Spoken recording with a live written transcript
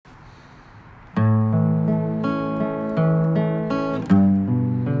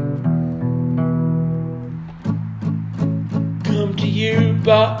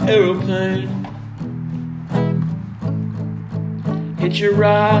by aeroplane. Hitch a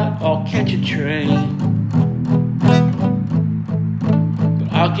ride or catch a train.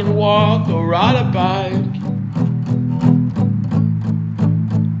 But I can walk or ride a bike.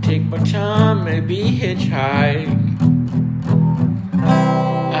 Take my time, maybe hitchhike.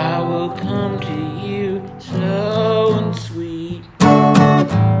 I will come to you slow and sweet.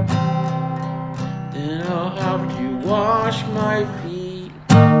 Then I'll have to wash my feet.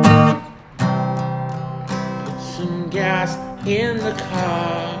 Put some gas in the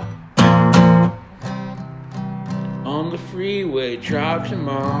car. On the freeway, drive to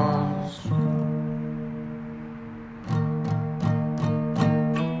Mars.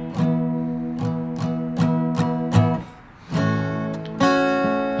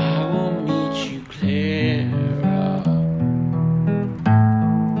 I will meet you, Clara,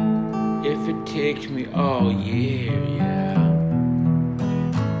 if it takes me all year, yeah.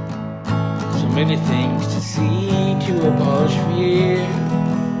 So many things to see to abolish fear.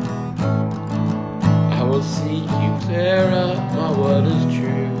 I will seek you, Clara, my word is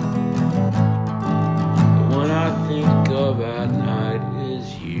true. The one I think of at night is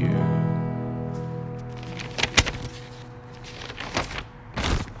you.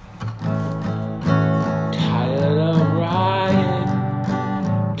 Tired of writing,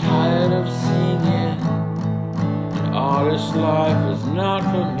 tired of singing. An artist's life is not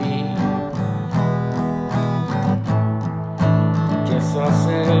for me. I'll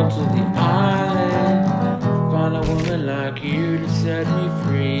sail to the island, find a woman like you to set me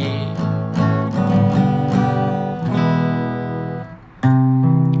free.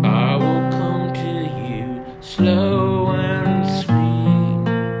 I will come to you slow and sweet,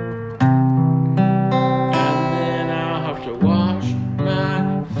 and then I'll have to wash my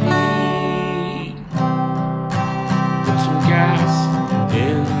feet. Put some gas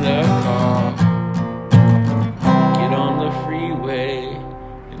in the car. Get on the freeway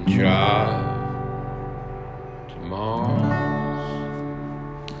and drive to Mars.